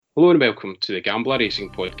Hello and welcome to the Gambler Racing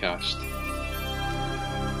Podcast.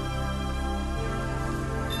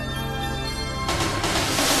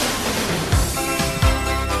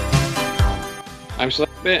 I'm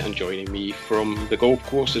Slickbet, and joining me from the golf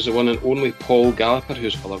course is the one and only Paul Galloper,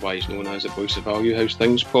 who's otherwise known as the voice of value. How's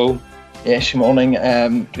things, Paul? Yes, morning.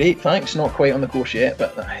 Great, thanks. Not quite on the course yet,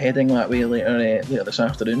 but heading that way later this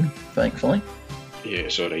afternoon, thankfully. Yeah,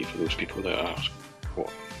 it's alright for those people that are,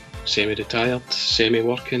 semi-retired,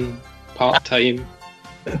 semi-working, part-time,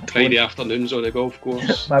 Friday afternoons on the golf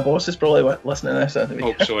course. My boss is probably listening to this.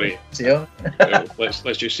 Oh, sorry. So, well,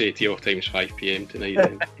 let's just say tee off time's 5 p.m. tonight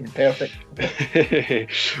then. Perfect.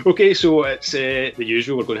 Okay, so it's the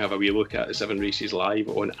usual. We're going to have a wee look at the 7 races live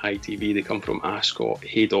on ITV. They come from Ascot,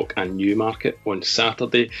 Haydock and Newmarket on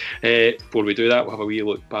Saturday. Before we do that, we'll have a wee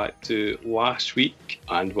look back to last week,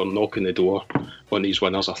 and we're knocking the door on these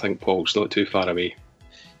winners. I think Paul's not too far away.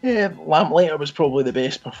 Yeah, Lamplighter was probably the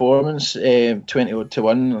best performance, 20 to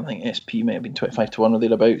 1. I think SP might have been 25 to 1 or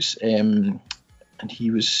thereabouts, and he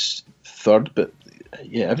was third, but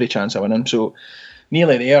yeah, every chance of winning. So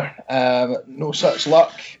nearly there. No such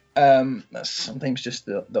luck. That's sometimes just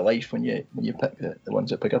the life when you pick the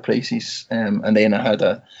ones at bigger prices. And then I had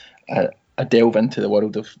a delve into the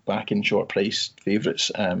world of backing short price favourites.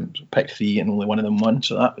 Picked 3 and only one of them won,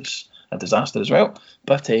 so that was a disaster as well.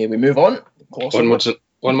 But we move on.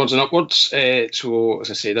 Onwards and upwards. So,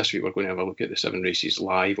 as I say, this week we're going to have a look at the 7 races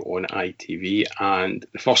live on ITV, and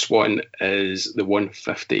the first one is the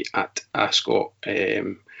 150 at Ascot.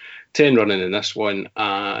 10 running in this one,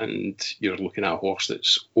 and you're looking at a horse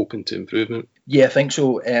that's open to improvement. Yeah, I think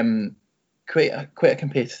so. Quite a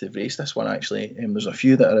competitive race, this one, actually. There's a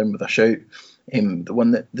few that are in with a shout. The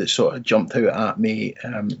one that sort of jumped out at me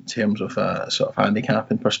in terms of a sort of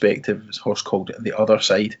handicapping perspective is a horse called The Other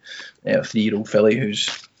Side, a 3-year-old filly who's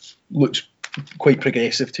looks quite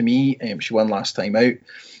progressive to me. She won last time out,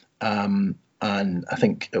 and I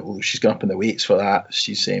think she's gone up in the weights for that.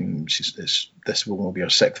 This will be her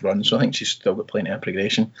 6th run, so I think she's still got plenty of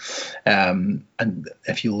progression. And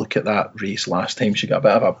if you look at that race last time, she got a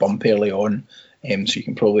bit of a bump early on. So you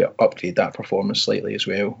can probably upgrade that performance slightly as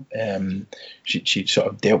well. She sort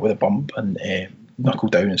of dealt with a bump and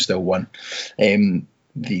knuckled down and still won.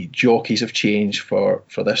 The jockeys have changed for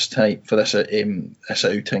this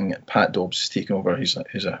outing. Pat Dobbs has taken over. He's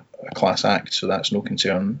a class act, so that's no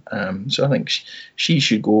concern. So I think she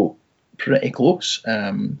should go pretty close.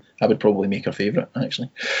 I would probably make her favourite, actually.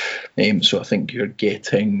 So I think you're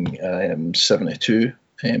getting 72.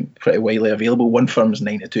 Pretty widely available. One firm's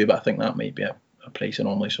 92, but I think that might be a price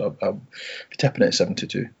anomaly, so I'll be tipping it at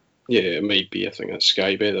 72. Yeah, it might be. I think it's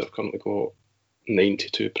Sky Bet that have currently got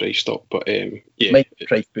 92 priced up, but yeah, might be a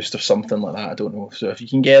price boost or something like that. I don't know. So if you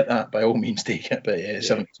can get that, by all means take it. But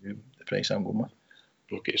 72, the price I'm going with.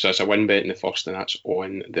 Okay, so that's a win bet in the first, and that's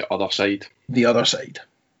on The Other Side. The Other Side.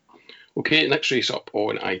 Okay, next race up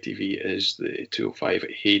on ITV is the 205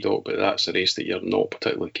 at Haydock, but that's a race that you're not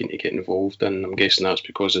particularly keen to get involved in. I'm guessing that's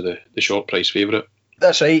because of the short price favourite.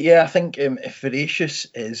 That's right, yeah. I think if Veracious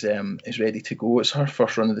is ready to go, it's her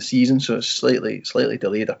first run of the season, so it's slightly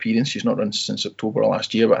delayed appearance. She's not run since October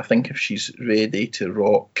last year, but I think if she's ready to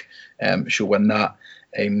rock, she'll win that.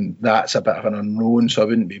 That's a bit of an unknown, so I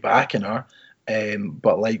wouldn't be backing her.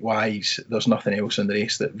 But likewise, there's nothing else in the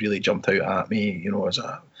race that really jumped out at me, as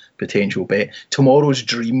a potential bet. Tomorrow's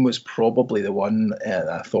Dream was probably the one that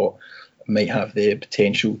I thought might have the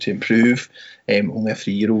potential to improve. Only a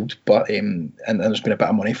 3-year-old, but and there's been a bit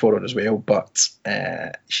of money for her as well. But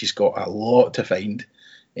she's got a lot to find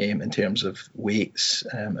in terms of weights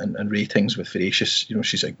and ratings with Veracious.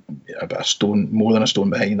 She's about a stone, more than a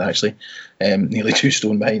stone behind, actually, nearly 2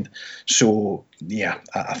 stone behind. So yeah,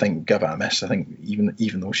 I think give it a miss. I think even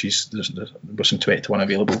though there's some 20 to 1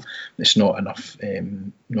 available, it's not enough.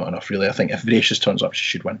 Not enough really. I think if Veracious turns up, she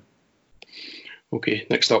should win. Okay,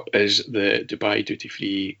 next up is the Dubai Duty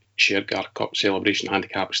Free Shergar Cup Celebration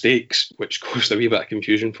Handicap Stakes, which caused a wee bit of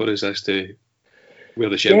confusion for us as to where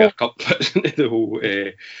the Shergar Cup fits into the whole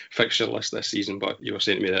fixture list this season. But you were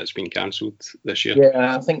saying to me that it's been cancelled this year.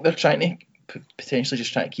 Yeah, I think they're trying to potentially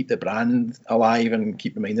just try to keep the brand alive and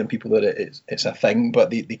keep reminding people that it's a thing. But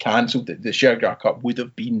they cancelled it. The Shergar Cup would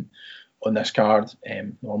have been on this card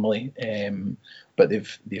normally, but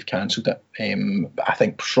they've cancelled it. But I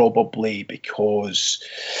think probably because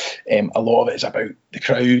a lot of it is about the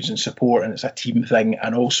crowds and support, and it's a team thing,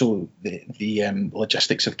 and also the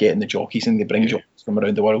logistics of getting the jockeys, and they bring jockeys from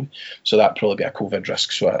around the world, so that probably be a COVID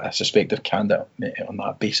risk. So I suspect they've canned it on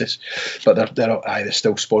that basis. But they're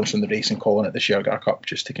still sponsoring the race and calling it the Shergar Cup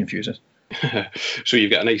just to confuse us. So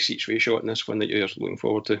you've got a nice each way shot in this one that you're looking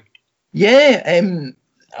forward to. Yeah.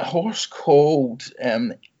 a horse called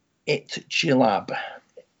Itchilab.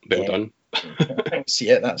 Well done. See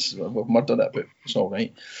it, we've murdered it, but it's all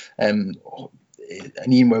right. An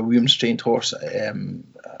Ian Williams trained horse. A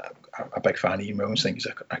big fan of Ian Williams. I think he's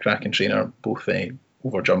a cracking trainer, both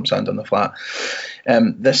over jumps and on the flat.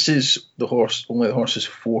 This is only the horse's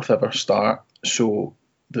fourth ever start, so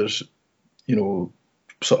there's,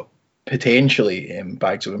 sort of potentially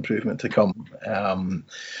bags of improvement to come,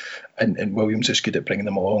 and Williams is good at bringing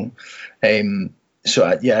them along. I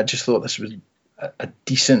just thought this was a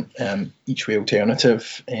decent each way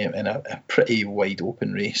alternative in a pretty wide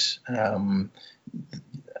open race.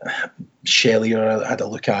 Shellier I had a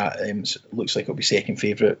look at. Looks like it'll be second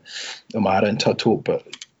favourite, O'Mara and Tudhope, but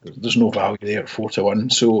there's no value there at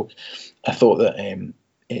 4-1. So I thought that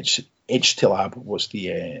Itchilab was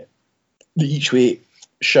the each way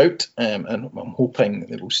shout, and I'm hoping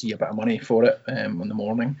that we'll see a bit of money for it on the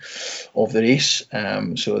morning of the race.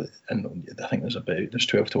 And I think there's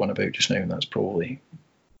 12-1 about just now, and that's probably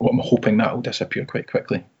what I'm hoping that will disappear quite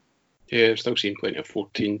quickly. Yeah, I've still seen plenty of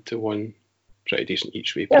 14-1. Pretty decent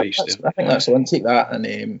each way price there. I think that's the one. Take that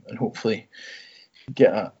and hopefully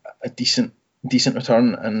get a decent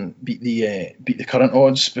return and beat the current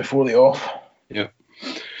odds before the off. Yeah.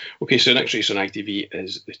 Okay, so next race on ITV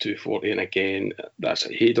is the 240, and again that's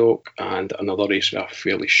at Haydock, and another race with a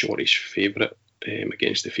fairly shortish favourite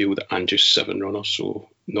against the field and just 7 runners, so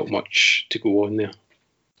not much to go on there.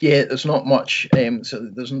 Yeah, there's not much. So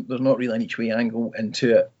there's not really an each way angle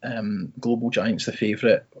into it. Global Giant's the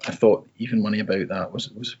favourite. I thought even money about that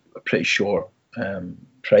was a pretty short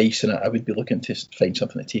price, and I would be looking to find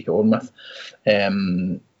something to take it on with.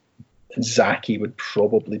 Zaki would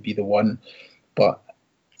probably be the one, but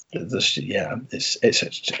it's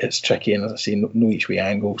tricky, and as I say, no each way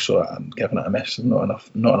angle, so I'm giving it a miss. Not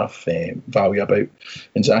enough value about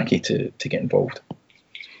in Zaki to get involved.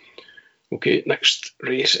 Okay, next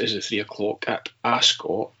race is at 3 o'clock at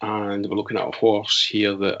Ascot, and we're looking at a horse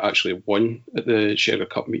here that actually won at the Shergar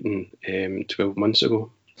Cup meeting 12 months ago.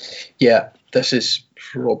 Yeah, this is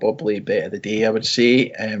probably bet of the day, I would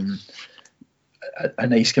say. A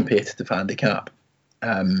nice competitive handicap.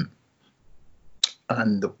 And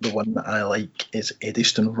the one that I like is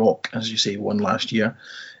Eddystone Rock, as you say, won last year.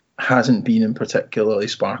 Hasn't been in particularly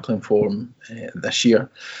sparkling form this year.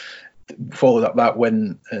 Followed up that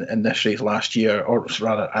win in this race last year, or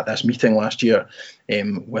rather at this meeting last year,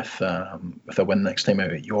 with a win next time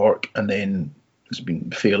out at York, and then it's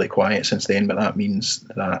been fairly quiet since then. But that means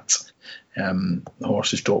that the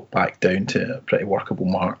horse has dropped back down to a pretty workable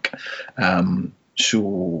mark. So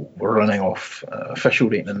we're running off official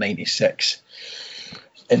rating of 96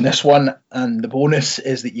 in this one, and the bonus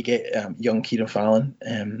is that you get young Kieran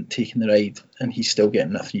Fallon taking the ride, and he's still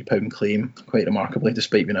getting a £3 claim, quite remarkably,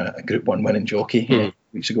 despite being a Group 1 winning jockey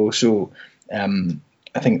weeks ago. So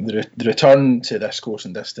I think the return to this course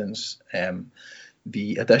and distance,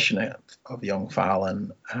 the addition of young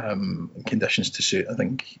Fallon, conditions to suit, I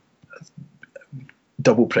think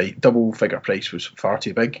double figure price was far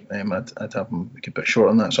too big. I'd have him a bit short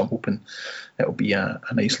on that, so I'm hoping it'll be a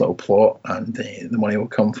nice little plot, and the money will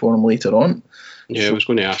come for him later on. Yeah, I was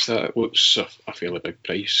going to ask that. It looks a fairly big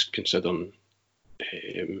price considering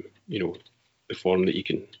the form that you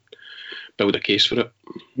can build a case for it.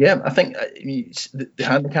 Yeah, I think the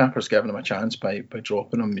handicapper's given him a chance by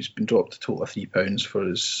dropping him. He's been dropped a total of £3 for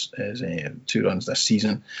his 2 runs this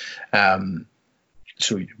season.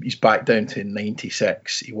 So he's back down to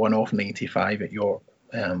 96. He won off 95 at York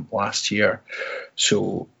last year.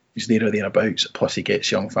 So he's there or thereabouts. Plus he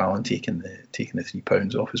gets young Fallon taking the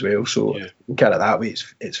 £3 off as well. So look at it that way,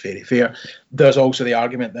 it's very fair. There's also the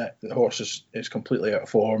argument that the horse is completely out of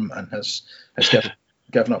form and has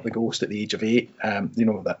given up the ghost at the age of 8.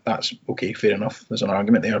 That's okay, fair enough. There's an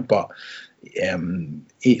argument there, but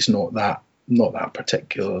 8's not that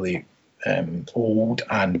particularly old,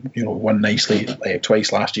 and won nicely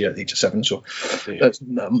twice last year at the age of 7, so that's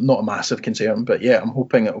not a massive concern. But yeah, I'm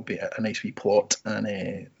hoping it'll be a nice wee plot, and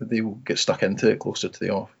they will get stuck into it closer to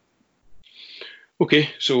the off.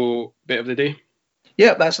 Okay, so bet of the day.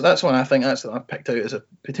 Yeah, that's one I think I've picked out as a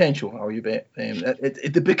potential value bet.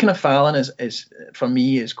 The booking of Fallon is for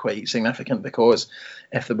me is quite significant, because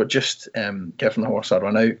if they were just giving the horse a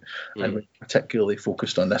run out and were particularly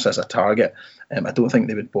focused on this as a target, I don't think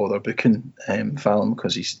they would bother booking Fallon,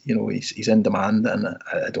 because he's in demand, and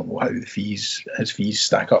I don't know how his fees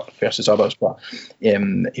stack up versus others, but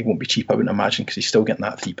he won't be cheap, I wouldn't imagine, because he's still getting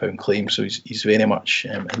that £3 claim, so he's very much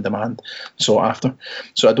in demand, sought after.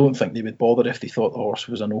 So I don't think they would bother if they thought the horse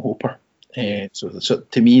was a no-hoper. So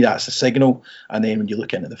to me, that's a signal. And then when you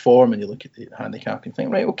look into the form and you look at the handicap, you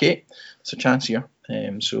think, right, okay, there's a chance here.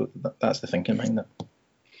 So that's the thinking behind it.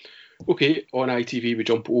 Okay, on ITV we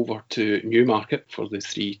jump over to Newmarket for the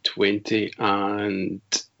 320, and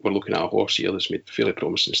we're looking at a horse here that's made a fairly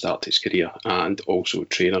promising start to his career, and also a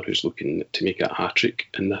trainer who's looking to make it a hat-trick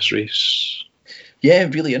in this race. Yeah,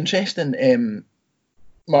 really interesting.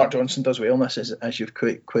 Mark Johnson does well in this, as you've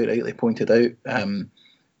quite rightly pointed out.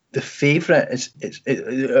 The favourite is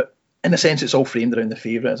in a sense, it's all framed around the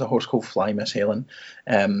favourite. It's a horse called Fly Miss Helen,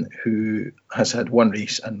 who has had one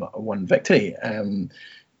race and one victory.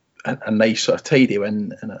 A nice sort of tidy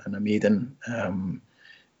win and a maiden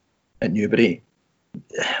at Newbury.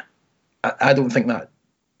 I don't think that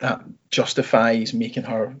justifies making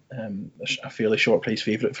her a fairly short price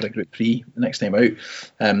favourite for a Group 3 the next time out.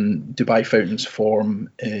 Dubai Fountain's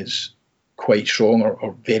form is quite strong,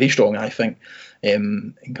 or very strong, I think,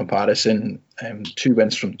 in comparison. 2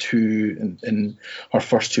 wins from 2 in her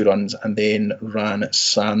first 2 runs, and then ran at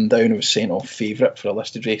Sandown, who was sent off favourite for a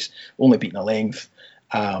listed race, only beaten a length,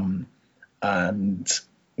 and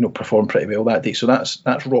performed pretty well that day. So that's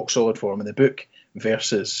rock solid form in the book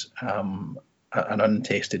versus an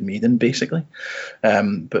untested maiden, basically.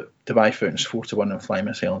 But Dubai Fountain's 4-1 and Fly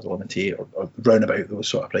Miss Helen's 11-8, or round about those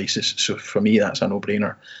sort of prices. So for me, that's a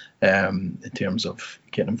no-brainer in terms of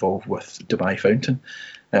getting involved with Dubai Fountain.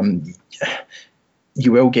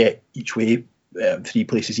 You will get each way, 3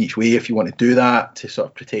 places each way if you want to do that to sort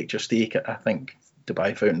of protect your stake. I think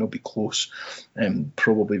Dubai Fountain will be close.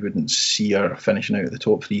 Probably wouldn't see her finishing out at the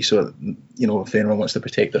top 3. So, if anyone wants to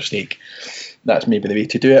protect their stake, that's maybe the way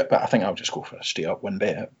to do it. But I think I'll just go for a straight up win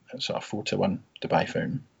bet at sort of 4-1 Dubai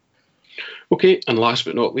Fountain. Okay, and last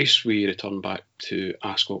but not least, we return back to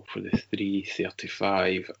Ascot for the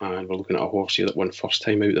 335, and we're looking at a horse here that won first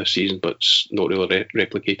time out this season, but's not really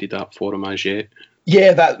replicated that for him as yet.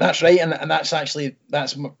 Yeah, that's right, and that's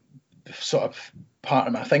sort of part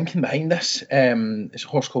of my thinking behind this. It's a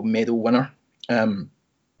horse called Medal Winner.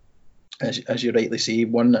 As you rightly say,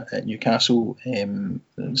 won at Newcastle,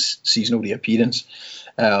 seasonal reappearance,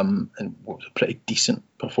 and what was a pretty decent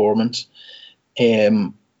performance.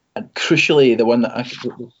 And crucially,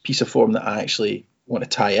 the piece of form that I actually want to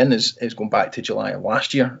tie in is going back to July of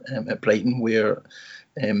last year at Brighton, where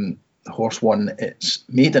the horse won its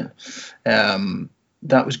maiden.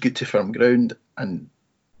 That was good to firm ground, and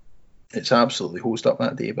it's absolutely hosed up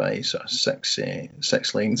that day by sort of six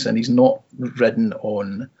lengths, and he's not been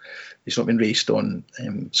raced on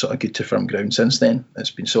sort of good to firm ground since then.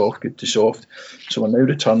 It's been soft, good to soft. So we're now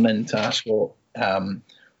returning to Ascot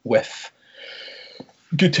with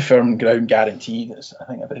good to firm ground guaranteed. It's, I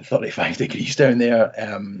think, about 35 degrees down there.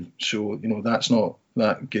 So that's not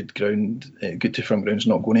that good ground. Good to firm ground's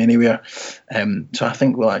not going anywhere. So I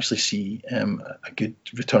think we'll actually see a good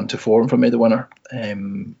return to form from Medal Winner.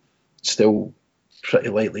 Still pretty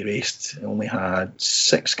lightly raced. Only had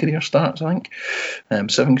 6 career starts, I think.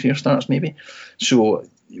 7 career starts maybe. So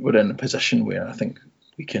we're in a position where I think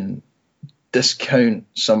we can discount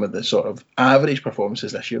some of the sort of average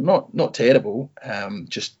performances this year. Not terrible,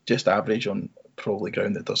 just average on probably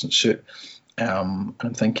ground that doesn't suit. I'm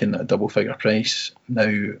thinking that a double figure price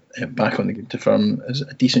now back on the good to firm is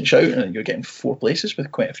a decent shout, and you're getting 4 places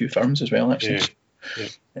with quite a few firms as well, actually. Yeah.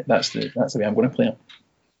 That's the way I'm going to play it.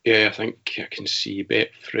 Yeah, I think I can see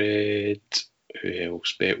Betfred, who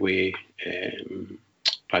else? Betway,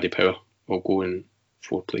 Paddy Power will go in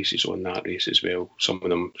 4 places on that race as well. Some of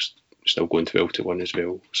them still going 12-1 as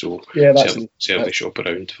well. So yeah, certainly shop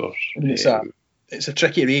around for. It's a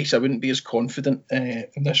tricky race. I wouldn't be as confident in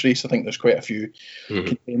this race. I think there's quite a few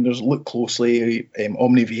contenders. Look closely.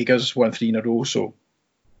 Omni Vega's won 3 in a row, so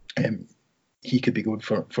he could be going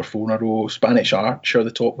for 4 in a row. Spanish Archer, the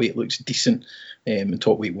top weight looks decent. The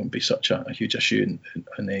top weight won't be such a huge issue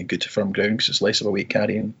in good to firm ground because it's less of a weight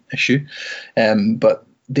carrying issue. But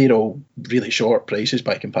they're all really short prices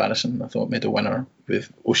by comparison. I thought Medal Winner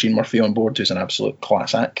with Oisin Murphy on board, who's an absolute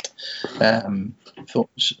class act, thought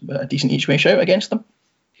it was a decent each way shout against them.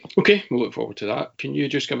 Okay, we'll look forward to that. Can you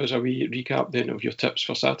just give us a wee recap then of your tips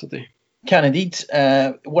for Saturday? Can indeed.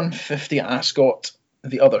 150 at Ascot,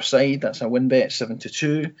 the other side, that's a win bet,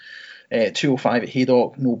 7-2. 205 at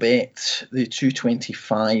Haydock, no bet. The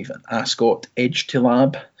 225 at Ascot, Edge to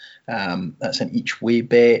Lab. That's an each way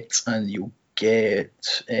bet, and you'll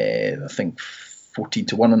get, I think,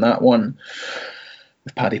 14-1 on that one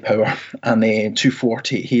with Paddy Power. And then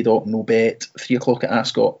 240 at Haydock, no bet. 3 o'clock at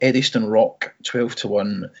Ascot, Eddystone Rock,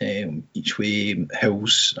 12-1 each way.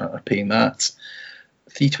 Hills are paying that.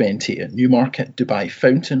 320 at Newmarket, Dubai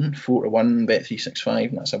Fountain, 4-1, bet 365,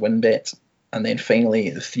 and that's a win bet. And then finally,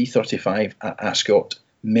 the 335 at Ascot,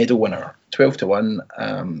 Medal Winner,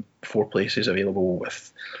 12-1, 4 places available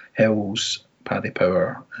with Hills, Paddy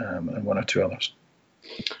Power, and one or two others.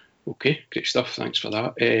 Okay, great stuff. Thanks for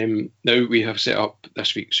that. Now we have set up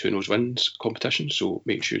this week's Who Knows Wins competition, so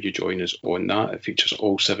make sure you join us on that. It features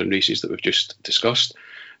all 7 races that we've just discussed.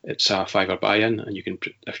 It's a £5 buy-in, and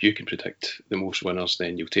if you can predict the most winners,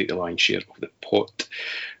 then you'll take the lion's share of the pot.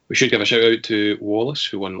 We should give a shout out to Wallace,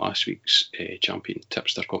 who won last week's champion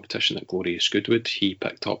tipster competition at Glorious Goodwood. He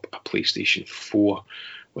picked up a PlayStation 4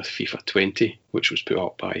 with FIFA 20, which was put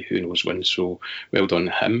up by Who Knows Wins. So well done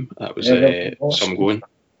him. That was some going.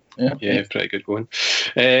 Yeah, pretty good going.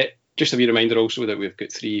 Just a wee reminder also that we've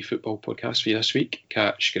got 3 football podcasts for you this week.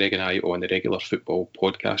 Catch Greg and I on the regular football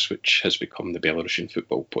podcast, which has become the Belarusian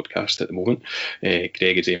football podcast at the moment.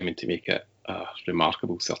 Greg is aiming to make it a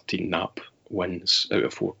remarkable 13 nap wins out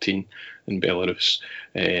of 14 in Belarus.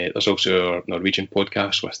 There's also our Norwegian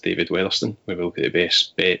podcast with David Weatherston, where we look at the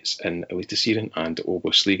best bets in Eliteserien and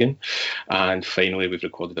Obos-ligaen. And finally, we've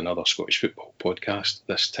recorded another Scottish football podcast,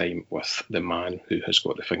 this time with the man who has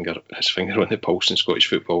got his finger on the pulse in Scottish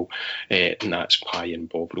football, and that's Pie and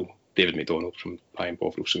Bovril, David McDonald from Pie and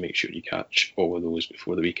Bovril. So make sure you catch all of those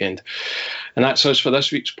before the weekend. And that's us for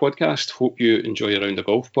this week's podcast. Hope you enjoy around the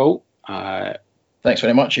golf ball. Thanks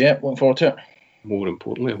very much. Yeah, looking forward to it. More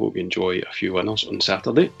importantly, I hope you enjoy a few winners on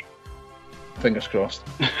Saturday. Fingers crossed.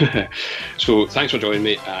 So thanks for joining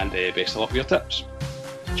me, and best of luck with your tips.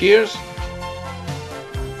 Cheers.